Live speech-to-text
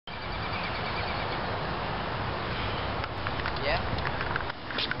Yeah?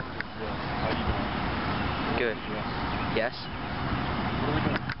 How you doing? Good. Yes? What are we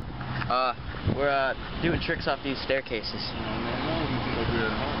doing? We're doing tricks off these staircases. No, you can go do it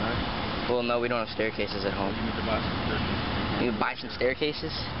at home, right? Well, no, we don't have staircases at home. You need to buy some staircases. You need to buy some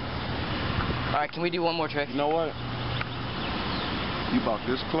staircases? Alright, can we do one more trick? You know what? You about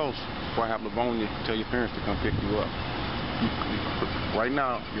this close before I have Livonia tell your parents to come pick you up. Right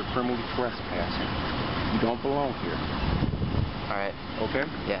now, you're criminally trespassing. You don't belong here. Alright. Okay?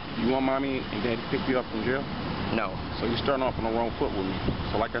 Yeah. You want mommy and daddy to pick you up from jail? No. So you're starting off on the wrong foot with me.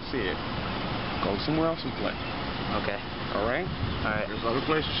 So like I said, go somewhere else and play. Okay. Alright? Alright. There's other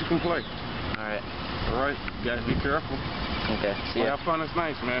places you can play. Alright. Alright? You gotta be careful. Okay. See ya. Have fun, it's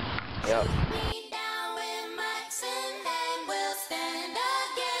nice, man. Yep. Down with Bmxing and we'll stand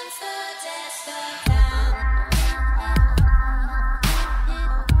against the test of time.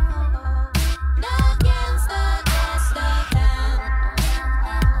 Against the test of time.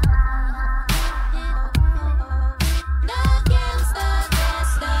 Against the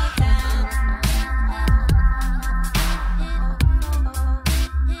test of time.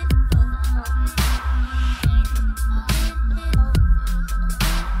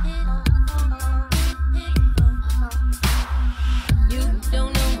 You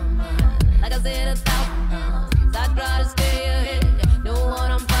don't know my mind, like I said 1,000 times. I try to stay ahead, know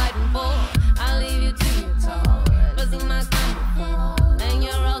what I'm fighting for. I leave you to your talk, never seen my kind before. And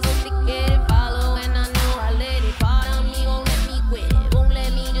you're all so thick-headed, follow, and I know I let it. Part of me won't let me quit, won't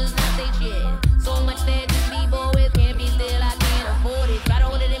let me just not say shit. So much that these people with can't be still, I can't afford it. Try to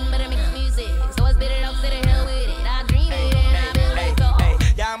hold it in, but it makes me sick. So I spit it out, say the hell with it. I dream it and I build it so.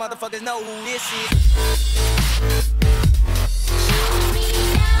 Y'all motherfuckers know who this is. Shoot me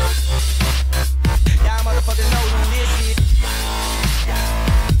now.